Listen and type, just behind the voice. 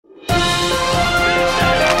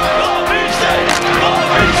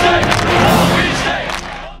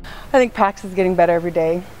I think practice is getting better every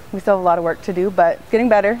day. We still have a lot of work to do, but it's getting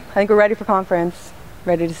better. I think we're ready for conference,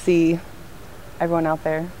 ready to see everyone out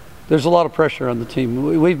there. There's a lot of pressure on the team.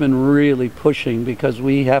 We've been really pushing because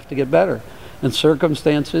we have to get better. And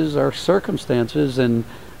circumstances are circumstances, and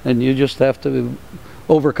you just have to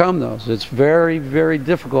overcome those. It's very, very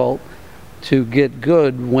difficult to get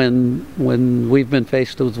good when we've been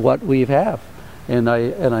faced with what we have.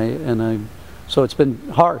 So it's been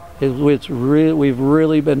hard. We've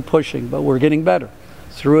really been pushing, but we're getting better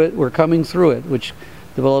through it. We're coming through it, which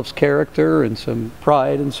develops character and some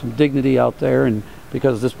pride and some dignity out there. And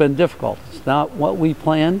because it's been difficult, it's not what we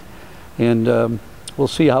planned, and we'll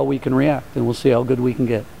see how we can react, and we'll see how good we can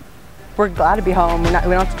get. We're glad to be home. We don't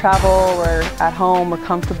have to travel. We're at home. We're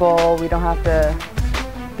comfortable. We don't have to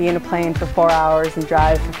be in a plane for 4 hours and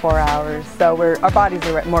drive for 4 hours. So our bodies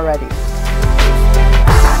are more ready.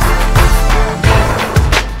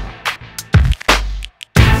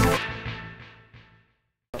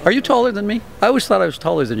 Are you taller than me? I always thought I was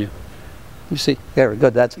taller than you. You see, very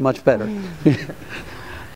good. That's much better.